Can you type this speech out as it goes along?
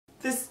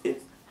This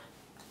is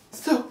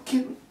so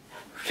cute.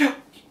 So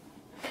cute.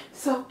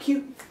 So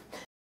cute.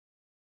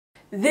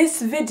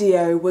 This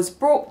video was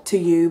brought to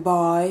you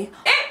by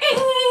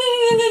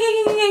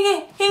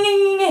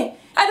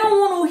I don't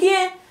want to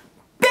hear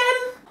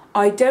Pem.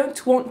 I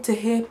don't want to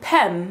hear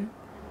Pem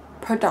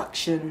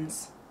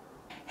Productions.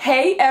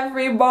 Hey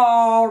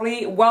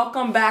everybody,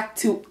 welcome back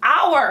to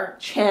our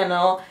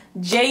channel.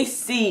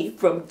 JC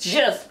from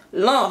Just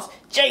Lost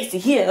JC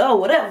here, oh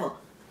whatever.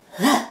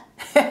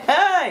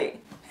 Hey.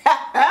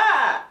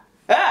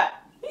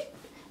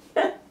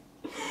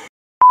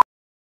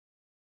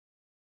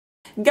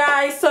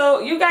 Guys, so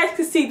you guys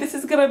can see this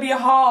is gonna be a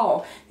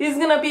haul. This is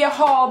gonna be a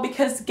haul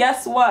because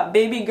guess what?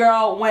 Baby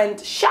girl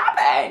went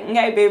shopping.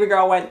 Okay, baby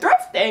girl went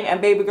thrifting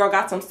and baby girl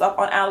got some stuff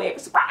on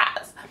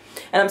Aliexpress.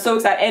 And I'm so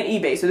excited, and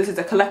eBay. So this is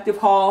a collective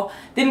haul.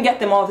 Didn't get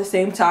them all at the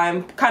same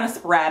time, kind of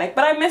sporadic,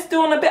 but I miss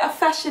doing a bit of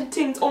fashion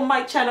things on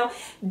my channel.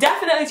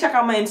 Definitely check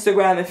out my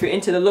Instagram if you're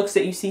into the looks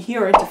that you see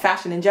here or into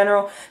fashion in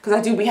general, because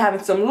I do be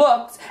having some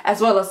looks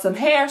as well as some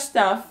hair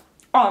stuff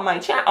on my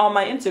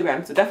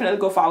Instagram, so definitely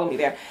go follow me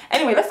there.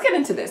 Anyway, let's get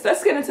into this.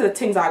 Let's get into the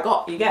things I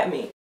got, you get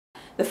me?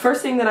 The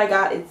first thing that I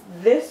got is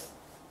this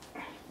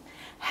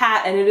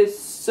hat, and it is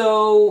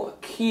so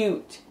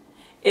cute.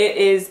 It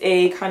is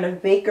a kind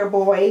of baker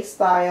boy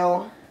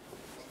style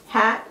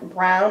hat,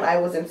 brown. I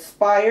was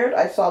inspired.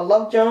 I saw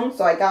Love Jones,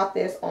 so I got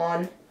this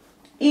on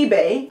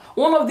eBay.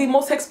 One of the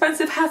most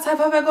expensive hats I've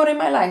ever got in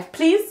my life.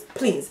 Please,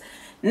 please.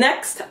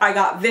 Next, I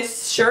got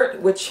this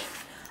shirt, which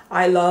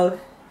I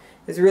love.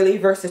 It's really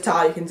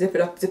versatile. You can zip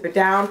it up, zip it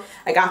down.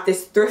 I got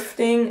this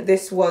thrifting.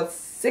 This was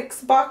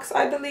 $6,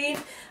 I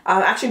believe.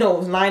 Actually, no, it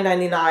was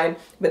 $9.99,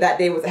 but that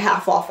day was a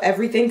half off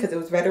everything because it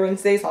was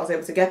Veterans Day, so I was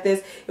able to get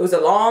this. It was a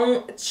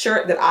long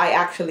shirt that I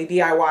actually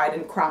DIY'd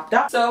and cropped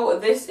up. So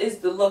this is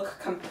the look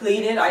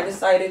completed. I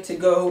decided to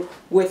go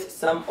with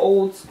some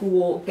old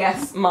school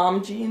Guess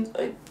mom jeans.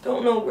 I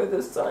don't know where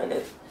the sign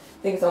is.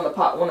 I think it's on the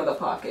one of the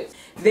pockets.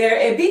 They're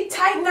a bit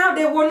tight now.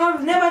 They were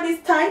never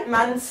this tight,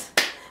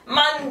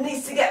 Man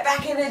needs to get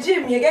back in the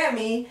gym, you get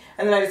me?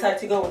 And then I decided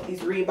to go with these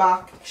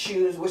Reebok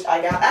shoes, which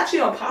I got actually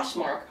on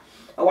Poshmark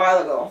a while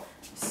ago.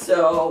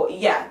 So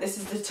yeah, this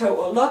is the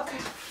total look.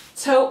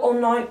 Total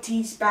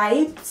 90s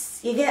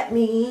babes, you get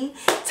me?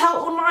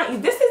 Total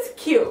 90s. This is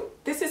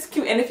cute. This is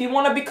cute. And if you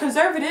want to be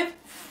conservative,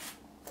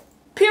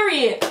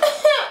 period.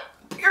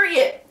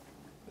 Period.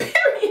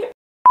 Period.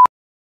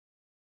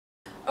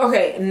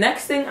 Okay,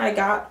 next thing I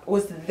got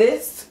was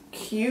this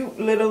cute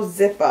little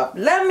zip up.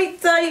 Let me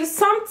tell you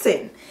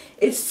something.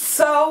 It's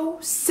so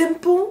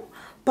simple,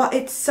 but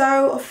it's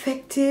so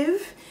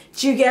effective.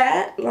 Do you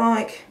get,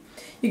 like,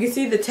 you can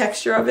see the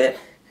texture of it.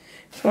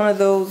 It's one of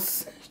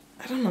those,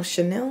 I don't know,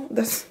 Chanel?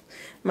 That's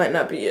might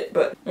not be it,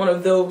 but one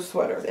of those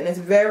sweaters. And it's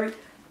very,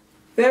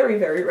 very,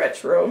 very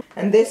retro.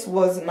 And this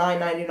was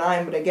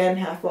 $9.99, but again,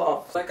 half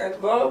off. Like, I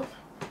love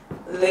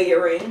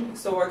layering.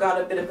 So I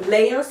got a bit of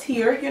layers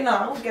here, you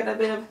know, get a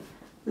bit of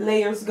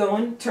layers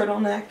going.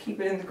 Turtleneck,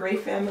 keep it in the gray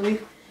family.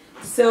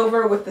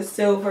 Silver with the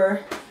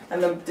silver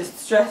and the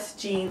distressed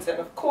jeans, and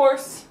of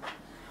course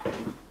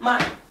my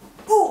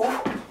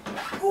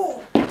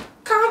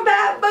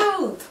combat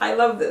boots. I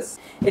love this.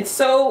 It's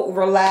so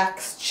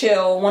relaxed,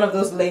 chill, one of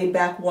those laid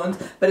back ones,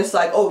 but it's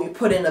like, oh, you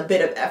put in a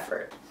bit of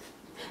effort.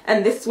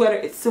 And this sweater,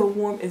 it's so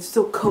warm, it's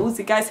so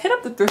cozy. Guys, hit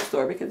up the thrift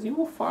store because you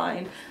will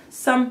find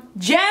some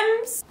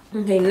gems.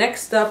 Okay,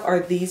 next up are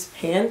these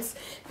pants.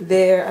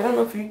 They're, I don't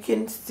know if you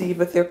can see,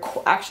 but they're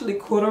actually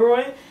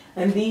corduroy.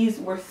 And these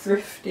were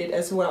thrifted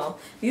as well.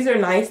 These are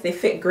nice, they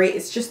fit great.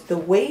 It's just the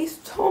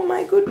waist, oh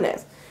my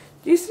goodness.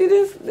 Do you see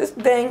this? This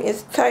thing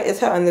is tight as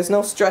hell and there's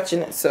no stretch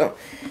in it, so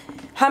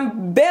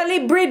I'm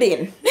barely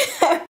breathing.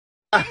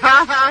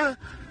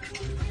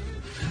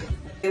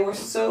 They were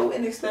so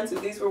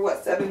inexpensive. These were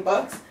what,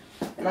 $7?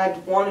 And I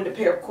wanted a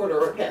pair of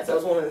corduroy pants. That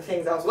was one of the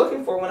things I was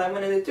looking for when I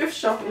went in the thrift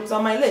shop. It was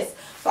on my list.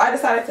 So I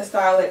decided to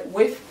style it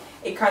with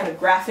a kind of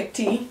graphic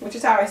tee, which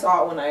is how I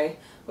saw it when I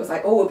was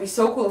like, oh, it'd be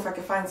so cool if I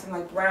could find some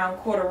like brown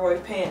corduroy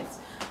pants.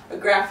 A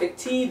graphic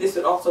tee. This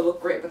would also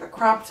look great with a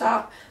crop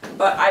top,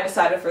 but I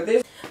decided for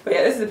this. But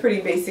yeah, this is a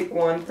pretty basic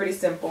one, pretty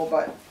simple,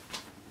 but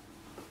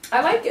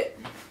I like it.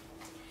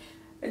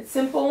 It's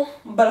simple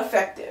but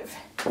effective.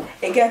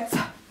 It gets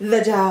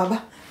the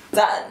job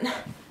done.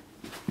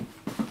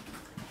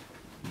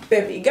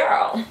 Baby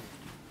girl.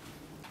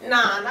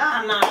 Nah.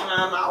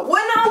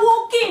 When I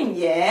walk in,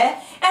 yeah,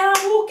 and I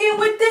walk in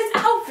with this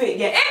outfit,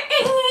 yeah,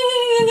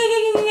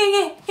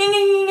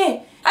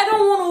 I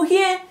don't want to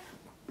hear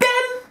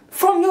Pem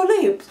from your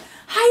lips.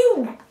 Are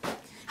you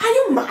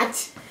mad?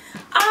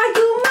 Are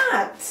you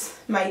mad?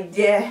 My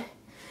dear.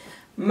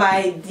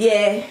 My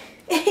dear.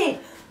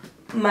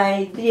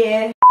 My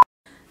dear.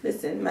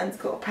 Listen, man's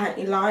got a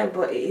panty line,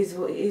 but it is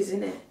what it is,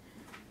 isn't it?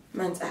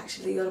 Man's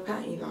actually got a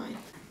panty line.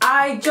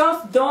 I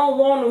just don't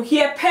want to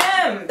hear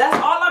Pem. That's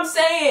all I'm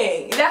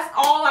saying. That's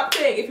all I'm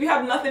saying. If you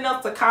have nothing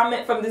else to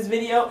comment from this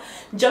video,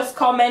 just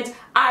comment,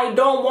 I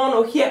don't want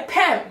to hear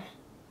Pem.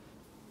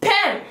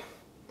 Pem.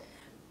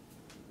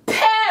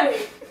 Pem.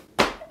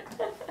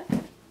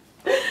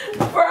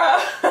 Bruh.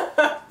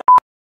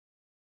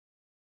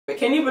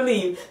 can you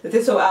believe that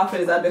this whole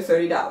outfit is under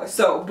 $30?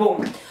 So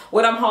boom,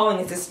 what I'm hauling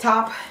is this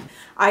top.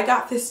 I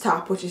got this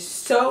top, which is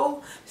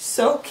so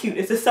cute.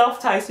 It's a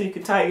self-tie, so you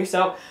can tie it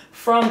yourself,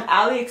 from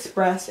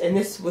Aliexpress, and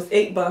this was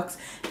 $8.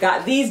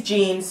 Got these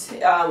jeans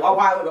a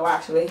while ago,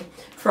 actually,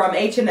 from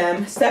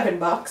H&M,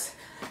 $7.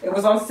 It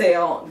was on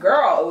sale.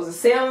 Girl, it was a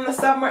sale in the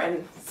summer,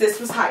 and this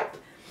was hype.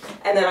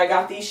 And then I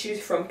got these shoes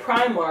from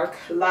Primark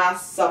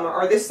last summer,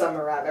 or this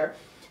summer rather,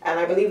 and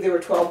I believe they were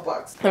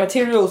 $12. The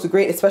material is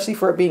great, especially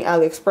for it being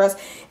Aliexpress.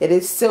 It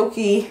is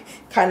silky,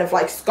 kind of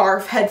like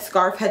scarf head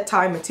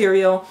tie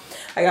material.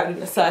 I got it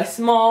in a size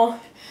small,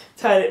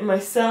 tied it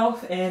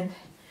myself, and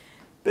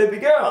baby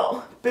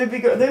girl,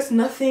 there's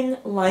nothing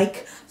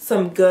like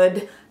some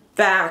good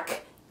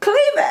back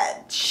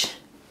cleavage.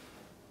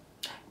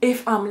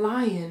 If I'm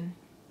lying,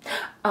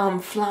 I'm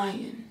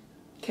flying.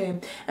 Okay,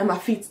 and my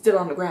feet still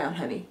on the ground,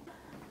 honey.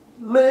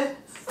 Listen.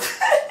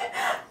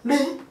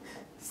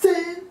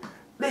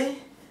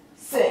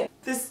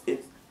 This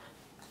is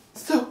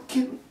so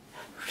cute,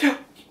 so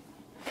cute,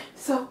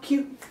 so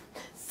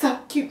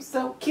cute,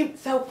 so cute,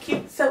 so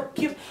cute, so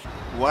cute.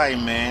 Why,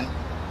 man?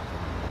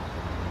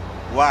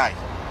 Why?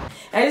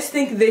 I just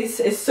think this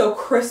is so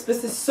crisp.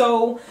 This is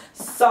so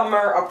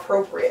summer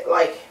appropriate.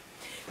 Like,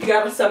 you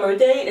got a summer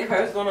date. If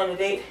I was going on a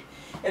date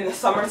in the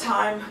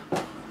summertime,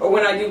 or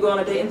when I do go on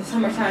a date in the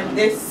summertime,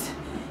 this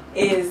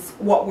is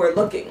what we're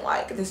looking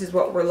like. This is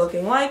what we're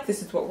looking like.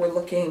 This is what we're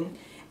looking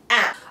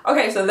at.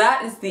 Okay, so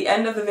that is the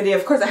end of the video.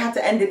 Of course, I had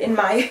to end it in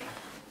my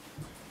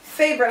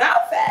favorite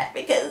outfit,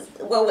 because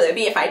what would it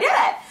be if I did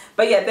it?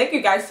 But yeah, thank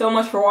you guys so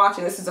much for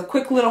watching. This is a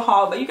quick little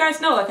haul, but you guys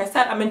know, like I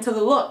said, I'm into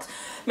the looks.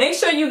 Make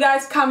sure you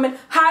guys comment,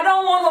 I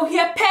don't want to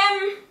hear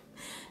Pam.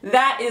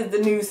 That is the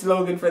new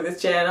slogan for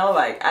this channel.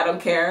 Like, I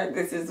don't care.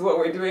 This is what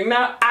we're doing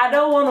now. I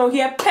don't want to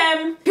hear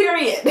Pam,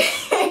 period.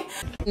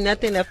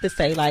 Nothing else to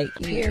say, like,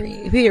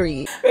 period.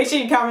 Make sure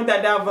you comment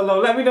that down below.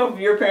 Let me know if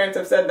your parents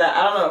have said that.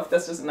 I don't know if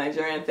that's just a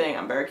Nigerian thing.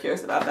 I'm very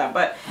curious about that.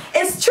 But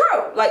it's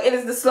true. Like, it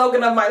is the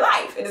slogan of my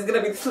life. It is going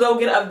to be the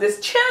slogan of this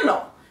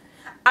channel.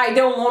 I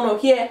don't want to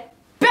hear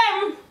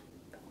Pam.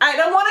 I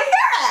don't want to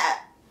hear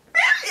that.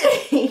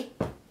 Really?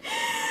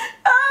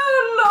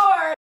 Oh,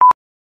 Lord.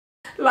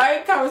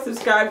 Like, comment,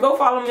 subscribe. Go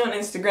follow me on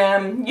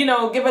Instagram. You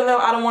know, give a little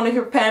I don't want to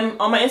hear Pam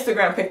on my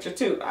Instagram picture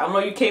too. I know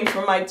you came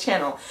from my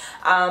channel.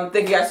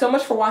 Thank you guys so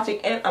much for watching,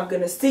 and I'm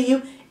gonna see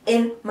you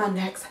in my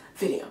next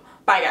video.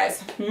 Bye,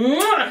 guys.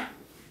 Mwah!